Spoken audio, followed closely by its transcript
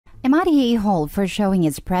Am I the a-hole for showing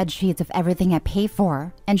his spreadsheets of everything I pay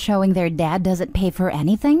for and showing their dad doesn't pay for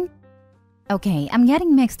anything? Okay, I'm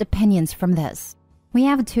getting mixed opinions from this. We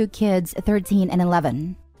have 2 kids, 13 and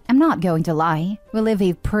 11. I'm not going to lie, we live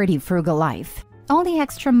a pretty frugal life. All the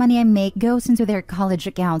extra money I make goes into their college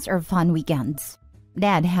accounts or fun weekends.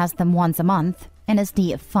 Dad has them once a month and is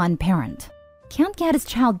the fun parent. Can't get his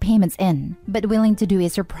child payments in, but willing to do a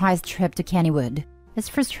surprise trip to Kennywood. It's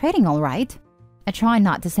frustrating, all right. I try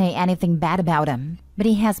not to say anything bad about him, but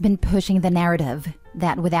he has been pushing the narrative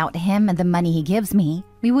that without him and the money he gives me,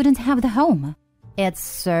 we wouldn't have the home. It's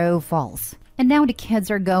so false. And now the kids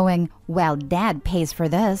are going, well, Dad pays for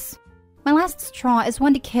this. My last straw is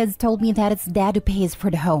when the kids told me that it's Dad who pays for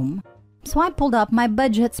the home. So I pulled up my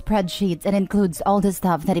budget spreadsheet and includes all the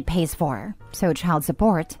stuff that he pays for. So child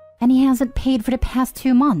support, and he hasn't paid for the past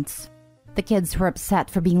 2 months. The kids were upset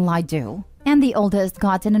for being lied to, and the oldest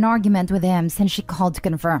got in an argument with him since she called to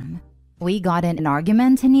confirm. We got in an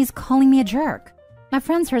argument and he's calling me a jerk. My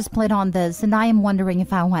friends are split on this and I am wondering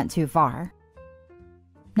if I went too far.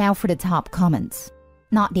 Now for the top comments.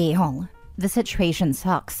 Not the a-hole. The situation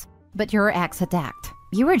sucks, but your ex attacked.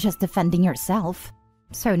 You were just defending yourself.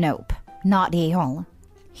 So nope, not the a-hole.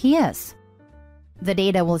 He is. The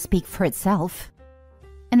data will speak for itself.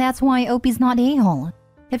 And that's why Opie's not the a-hole.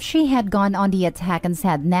 If she had gone on the attack and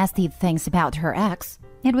said nasty things about her ex,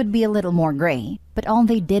 it would be a little more gray. But all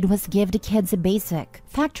they did was give the kids a basic,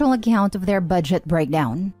 factual account of their budget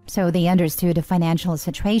breakdown, so they understood the financial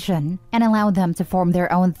situation and allowed them to form their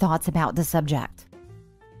own thoughts about the subject.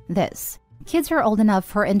 This, kids are old enough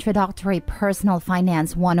for introductory personal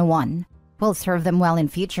finance 101, will serve them well in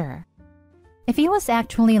future. If he was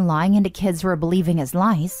actually lying and the kids were believing his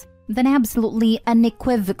lies, then absolutely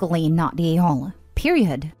unequivocally not the a-hole.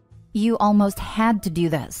 Period. You almost had to do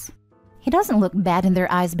this. He doesn't look bad in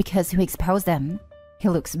their eyes because you exposed him. He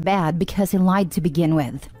looks bad because he lied to begin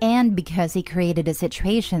with, and because he created a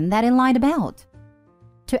situation that he lied about.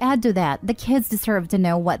 To add to that, the kids deserve to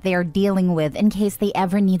know what they are dealing with in case they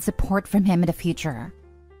ever need support from him in the future.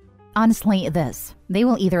 Honestly, they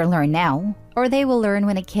will either learn now, or they will learn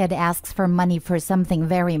when a kid asks for money for something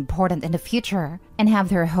very important in the future and have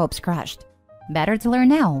their hopes crushed. Better to learn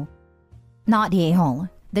now. Not the a-hole.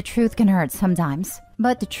 The truth can hurt sometimes,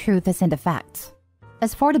 but the truth is in the facts.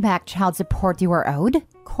 As for the back child support you are owed,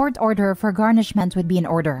 court order for garnishment would be in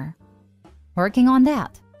order. Working on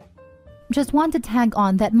that. Just want to tag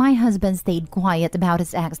on that my husband stayed quiet about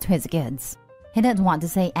his ex to his kids. He didn't want to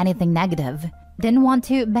say anything negative, didn't want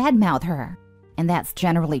to badmouth her. And that's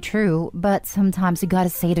generally true, but sometimes you gotta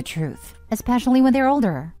say the truth, especially when they're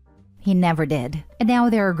older. He never did, and now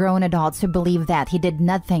there are grown adults who believe that he did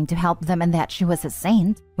nothing to help them and that she was a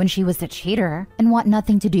saint when she was a cheater and want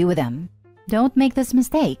nothing to do with him. Don't make this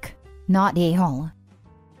mistake. Not the a-hole.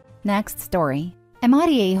 Next story. Am I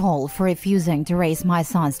the a-hole for refusing to raise my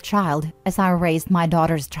son's child as I raised my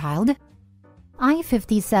daughter's child? I,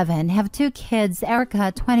 57, have 2 kids,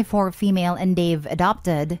 Erica, 24 female, and Dave,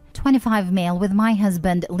 adopted, 25 male, with my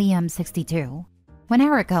husband, Liam, 62. When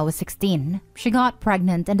Erica was 16, she got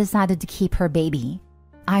pregnant and decided to keep her baby.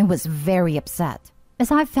 I was very upset,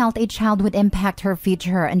 as I felt a child would impact her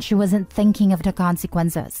future and she wasn't thinking of the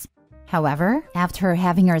consequences. However, after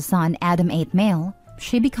having her son Adam 8 male,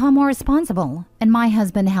 she became more responsible, and my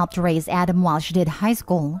husband helped raise Adam while she did high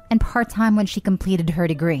school and part-time when she completed her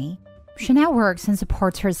degree. She now works and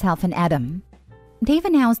supports herself and Adam. Dave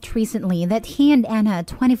announced recently that he and Anna,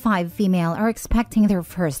 25 female, are expecting their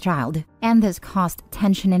first child, and this caused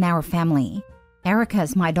tension in our family. Erica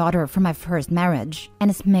is my daughter from my first marriage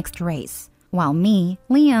and is mixed race, while me,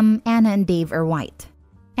 Liam, Anna, and Dave are white.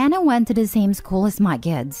 Anna went to the same school as my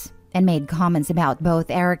kids and made comments about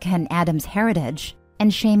both Erica and Adam's heritage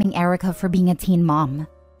and shaming Erica for being a teen mom.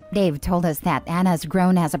 Dave told us that Anna has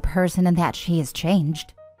grown as a person and that she has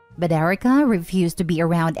changed. But Erica refused to be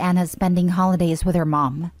around Anna spending holidays with her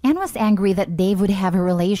mom and was angry that Dave would have a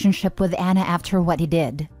relationship with Anna after what he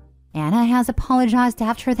did. Anna has apologized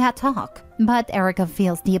after that talk, but Erica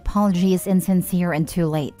feels the apology is insincere and too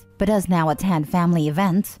late, but does now attend family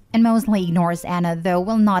events and mostly ignores Anna, though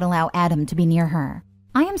will not allow Adam to be near her.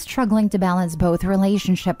 I am struggling to balance both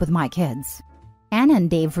relationship with my kids. Anna and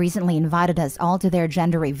Dave recently invited us all to their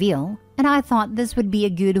gender reveal, and I thought this would be a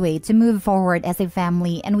good way to move forward as a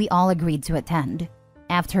family, and we all agreed to attend.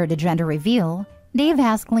 After the gender reveal, Dave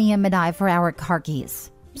asked Liam and I for our car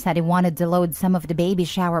keys, said he wanted to load some of the baby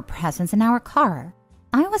shower presents in our car.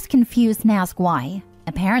 I was confused and asked why.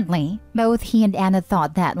 Apparently, both he and Anna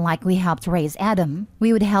thought that like we helped raise Adam,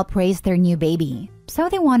 we would help raise their new baby. So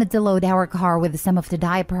they wanted to load our car with some of the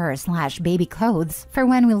diaper/baby clothes for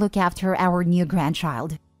when we look after our new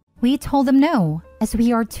grandchild. We told them no, as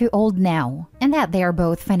we are too old now, and that they are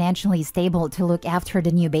both financially stable to look after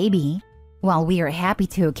the new baby. While we are happy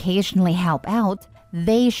to occasionally help out,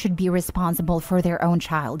 they should be responsible for their own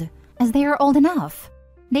child, as they are old enough.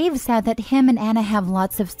 Dave said that him and Anna have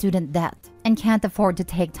lots of student debt and can't afford to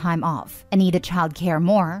take time off and needed childcare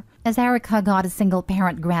more, as Erica got a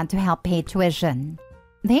single-parent grant to help pay tuition.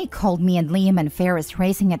 They called me and Liam and Ferris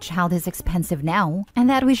raising a child is expensive now, and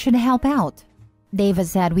that we should help out. David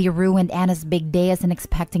said we ruined Anna's big day as an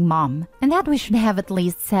expecting mom, and that we should have at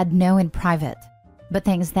least said no in private. But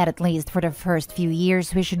thinks that at least for the first few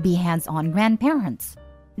years we should be hands-on grandparents.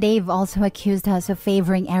 Dave also accused us of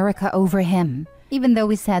favoring Erica over him, even though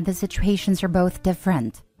we said the situations are both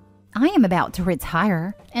different. I am about to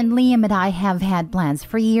retire, and Liam and I have had plans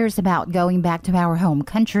for years about going back to our home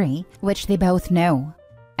country, which they both know.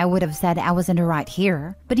 I would have said I wasn't right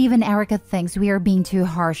here, but even Erica thinks we are being too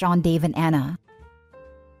harsh on Dave and Anna.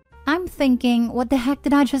 I'm thinking, what the heck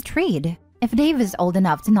did I just read? If Dave is old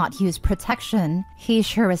enough to not use protection, he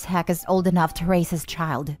sure as heck is old enough to raise his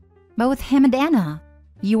child. Both him and Anna.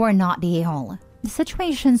 You are not the a-hole. The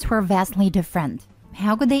situations were vastly different.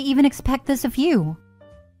 How could they even expect this of you?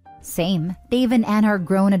 Same. Dave and Anna are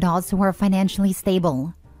grown adults who are financially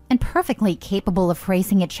stable and perfectly capable of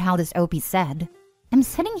raising a child, as Opie said. I'm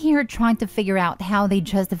sitting here trying to figure out how they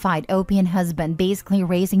justified Opie and husband basically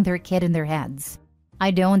raising their kid in their heads. I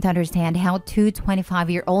don't understand how two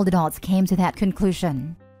 25-year-old adults came to that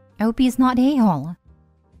conclusion. Opie is not a-hole.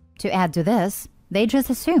 To add to this, they just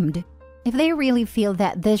assumed. If they really feel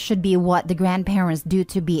that this should be what the grandparents do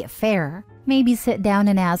to be fair, maybe sit down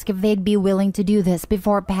and ask if they'd be willing to do this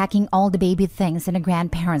before packing all the baby things in a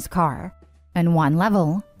grandparent's car. On one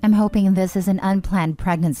level, I'm hoping this is an unplanned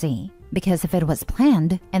pregnancy, because if it was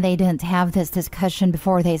planned and they didn't have this discussion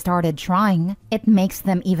before they started trying, it makes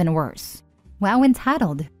them even worse. Wow,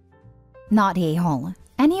 entitled. Not a-hole.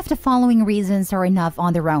 Any of the following reasons are enough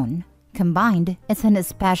on their own. Combined, it's an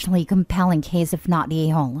especially compelling case of not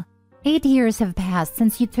a-hole. 8 years have passed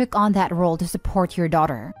since you took on that role to support your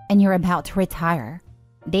daughter, and you're about to retire.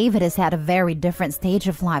 David is at a very different stage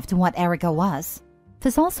of life to what Erica was.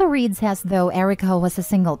 This also reads as though Erica was a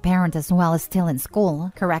single parent as well as still in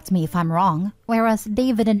school, correct me if I'm wrong, whereas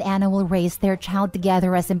David and Anna will raise their child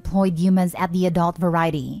together as employed humans at the adult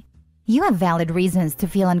variety. You have valid reasons to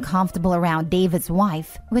feel uncomfortable around David's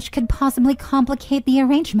wife, which could possibly complicate the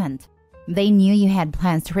arrangement. They knew you had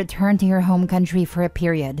plans to return to your home country for a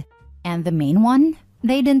period. And the main one?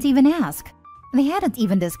 They didn't even ask. They hadn't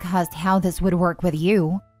even discussed how this would work with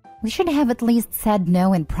you. We should have at least said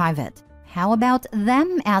no in private. How about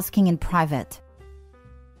them asking in private?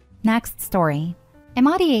 Next story. Am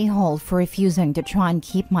I the a-hole for refusing to try and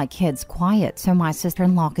keep my kids quiet so my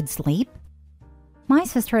sister-in-law could sleep? My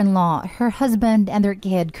sister-in-law, her husband, and their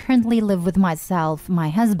kid currently live with myself, my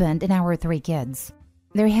husband, and our 3 kids.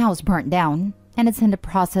 Their house burnt down, and it's in the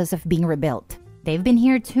process of being rebuilt. They've been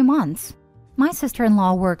here 2 months. My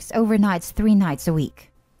sister-in-law works overnights 3 nights a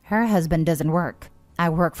week. Her husband doesn't work. I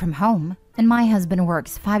work from home, and my husband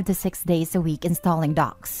works 5 to 6 days a week installing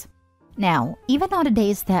docks. Now, even on the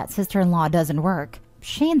days that sister-in-law doesn't work,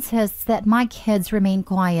 she insists that my kids remain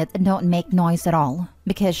quiet and don't make noise at all,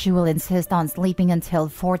 because she will insist on sleeping until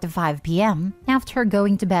 4 to 5 p.m. after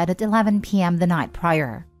going to bed at 11 p.m. the night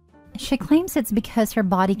prior. She claims it's because her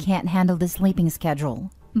body can't handle the sleeping schedule,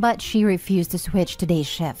 but she refused to switch to day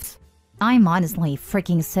shifts. I'm honestly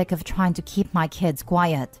freaking sick of trying to keep my kids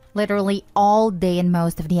quiet, literally all day and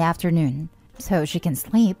most of the afternoon, so she can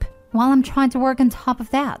sleep, while I'm trying to work on top of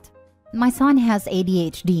that. My son has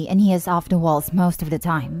ADHD and he is off the walls most of the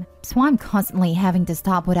time, so I'm constantly having to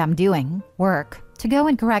stop what I'm doing, work, to go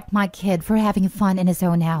and correct my kid for having fun in his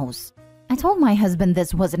own house. I told my husband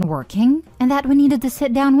this wasn't working and that we needed to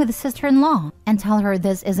sit down with the sister-in-law and tell her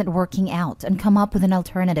this isn't working out and come up with an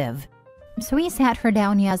alternative. So we sat her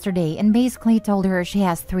down yesterday and basically told her she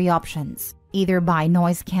has 3 options. Either buy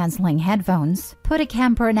noise-canceling headphones, put a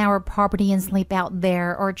camper in our property and sleep out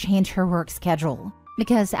there, or change her work schedule.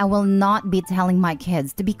 Because I will not be telling my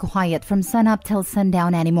kids to be quiet from sunup till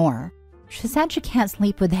sundown anymore. She said she can't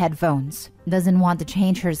sleep with headphones, doesn't want to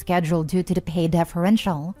change her schedule due to the pay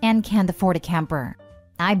differential, and can't afford a camper.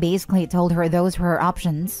 I basically told her those were her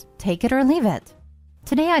options, take it or leave it.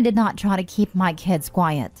 Today I did not try to keep my kids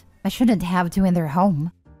quiet. I shouldn't have to in their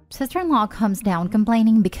home. Sister-in-law comes down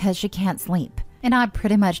complaining because she can't sleep, and I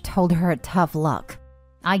pretty much told her tough luck.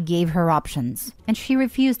 I gave her options, and she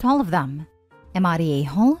refused all of them. Am I the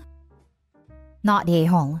a-hole? Not the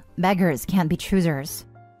a-hole. Beggars can't be choosers.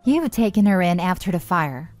 You've taken her in after the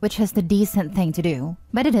fire, which is the decent thing to do,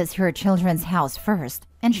 but it is her children's house first,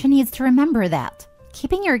 and she needs to remember that.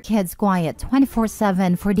 Keeping your kids quiet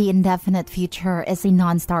 24/7 for the indefinite future is a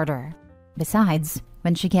non-starter. Besides,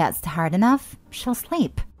 when she gets tired enough, she'll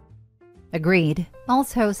sleep. Agreed.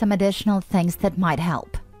 Also, some additional things that might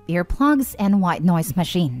help: earplugs and white noise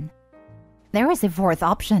machine. There is a fourth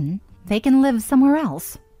option. They can live somewhere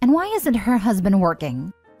else. And why isn't her husband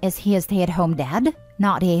working? Is he a stay-at-home dad?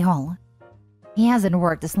 Not a-hole. He hasn't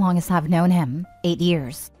worked as long as I've known him, 8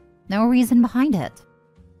 years. No reason behind it.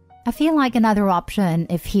 I feel like another option,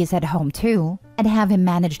 if he's at home too, I'd have him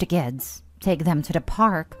manage the kids, take them to the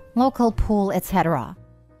park, local pool, etc.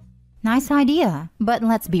 Nice idea, but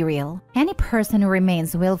let's be real. Any person who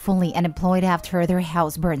remains willfully unemployed after their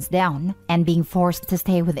house burns down and being forced to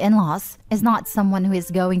stay with in-laws is not someone who is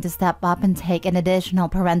going to step up and take an additional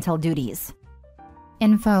parental duties.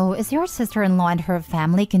 Info: is your sister-in-law and her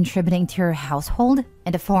family contributing to your household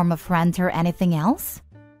in the form of rent or anything else?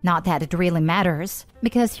 Not that it really matters,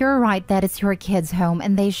 because you're right that it's your kid's home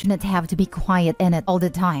and they shouldn't have to be quiet in it all the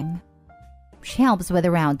time. She helps with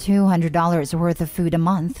around $200 worth of food a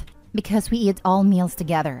month, because we eat all meals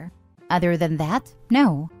together. Other than that,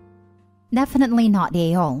 no. Definitely not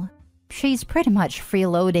a-hole. She's pretty much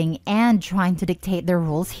freeloading and trying to dictate the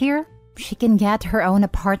rules here. She can get her own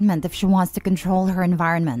apartment if she wants to control her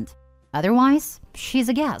environment. Otherwise, she's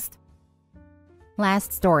a guest.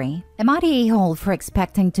 Last story. Am I the a-hole for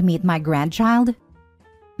expecting to meet my grandchild?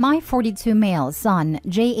 My 42 male son,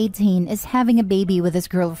 Jay 18, is having a baby with his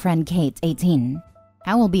girlfriend Kate 18.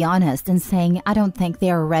 I will be honest in saying I don't think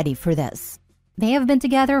they are ready for this. They have been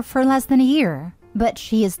together for less than a year, but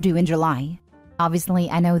she is due in July. Obviously,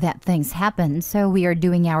 I know that things happen, so we are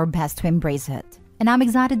doing our best to embrace it. And I'm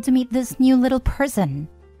excited to meet this new little person.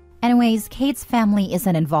 Anyways, Kate's family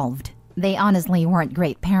isn't involved. They honestly weren't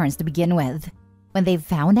great parents to begin with. When they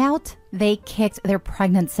found out, they kicked their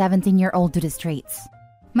pregnant 17-year-old to the streets.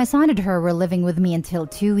 My son and her were living with me until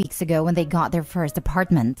 2 weeks ago when they got their first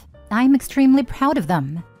apartment. I'm extremely proud of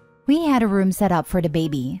them. We had a room set up for the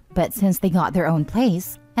baby, but since they got their own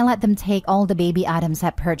place, I let them take all the baby items I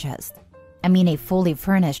purchased. I mean a fully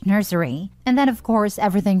furnished nursery, and then of course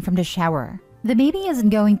everything from the shower. The baby isn't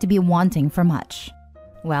going to be wanting for much.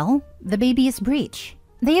 Well, the baby is breech.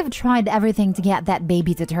 They have tried everything to get that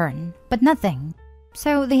baby to turn, but nothing.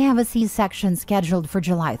 So they have a C-section scheduled for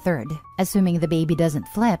July 3rd, assuming the baby doesn't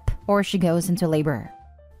flip or she goes into labor.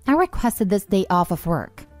 I requested this day off of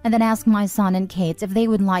work and then asked my son and Kate if they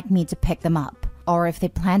would like me to pick them up or if they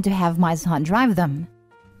plan to have my son drive them.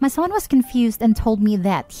 My son was confused and told me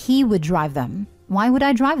that he would drive them. Why would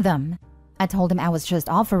I drive them? I told him I was just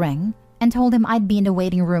offering and told him I'd be in the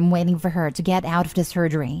waiting room waiting for her to get out of the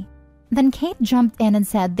surgery. Then Kate jumped in and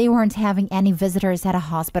said they weren't having any visitors at a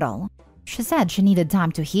hospital. She said she needed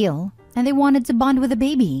time to heal, and they wanted to bond with the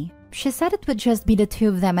baby. She said it would just be the two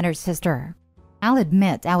of them and her sister. I'll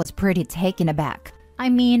admit I was pretty taken aback. I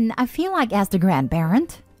mean, I feel like as the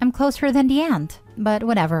grandparent, I'm closer than the aunt, but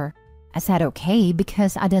whatever. I said okay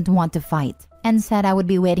because I didn't want to fight, and said I would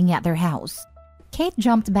be waiting at their house. Kate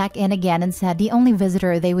jumped back in again and said the only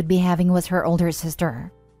visitor they would be having was her older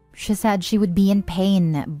sister. She said she would be in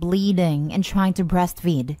pain, bleeding, and trying to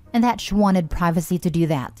breastfeed, and that she wanted privacy to do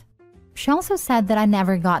that. She also said that I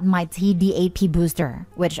never got my TDAP booster,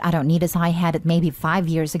 which I don't need as I had it maybe 5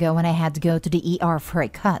 years ago when I had to go to the ER for a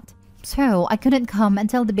cut. So I couldn't come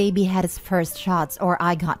until the baby had its first shots or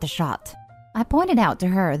I got the shot. I pointed out to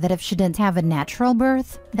her that if she didn't have a natural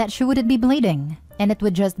birth, that she wouldn't be bleeding, and it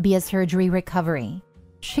would just be a surgery recovery.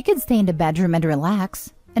 She could stay in the bedroom and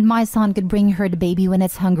relax, and my son could bring her the baby when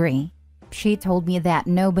it's hungry. She told me that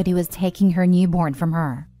nobody was taking her newborn from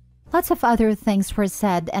her. Lots of other things were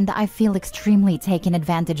said, and I feel extremely taken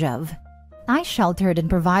advantage of. I sheltered and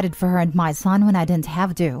provided for her and my son when I didn't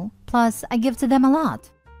have to. Plus, I give to them a lot.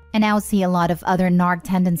 I now see a lot of other narc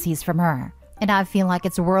tendencies from her, and I feel like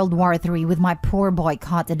it's World War III with my poor boy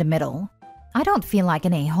caught in the middle. I don't feel like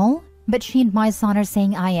an a-hole, but she and my son are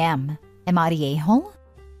saying I am. Am I the a-hole?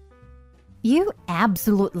 You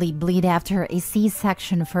absolutely bleed after a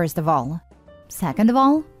C-section, first of all. Second of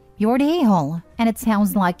all, you're the a-hole, and it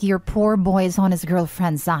sounds like your poor boy is on his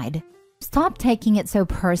girlfriend's side. Stop taking it so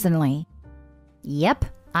personally. Yep,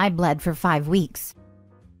 I bled for 5 weeks.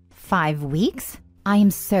 5 weeks? I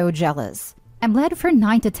am so jealous. I bled for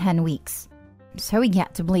 9 to 10 weeks. So we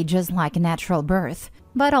get to bleed just like a natural birth,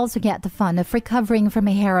 but also get the fun of recovering from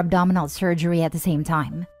a hair abdominal surgery at the same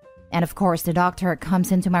time. And of course, the doctor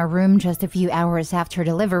comes into my room just a few hours after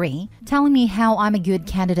delivery, telling me how I'm a good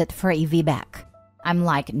candidate for a VBAC. I'm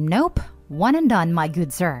like, nope, one and done, my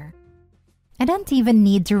good sir. I don't even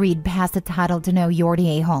need to read past the title to know you're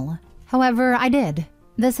the a-hole. However, I did.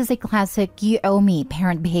 This is a classic you owe me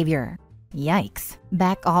parent behavior. Yikes.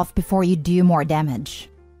 Back off before you do more damage.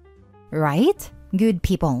 Right? Good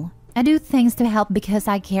people. I do things to help because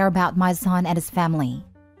I care about my son and his family.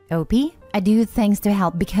 OP? I do things to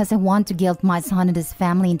help because I want to guilt my son and his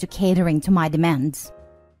family into catering to my demands.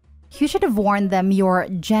 You should have warned them your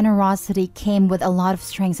generosity came with a lot of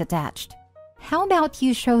strings attached. How about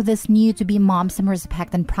you show this new-to-be mom some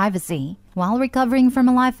respect and privacy while recovering from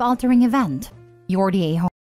a life-altering event? You're the a-hole.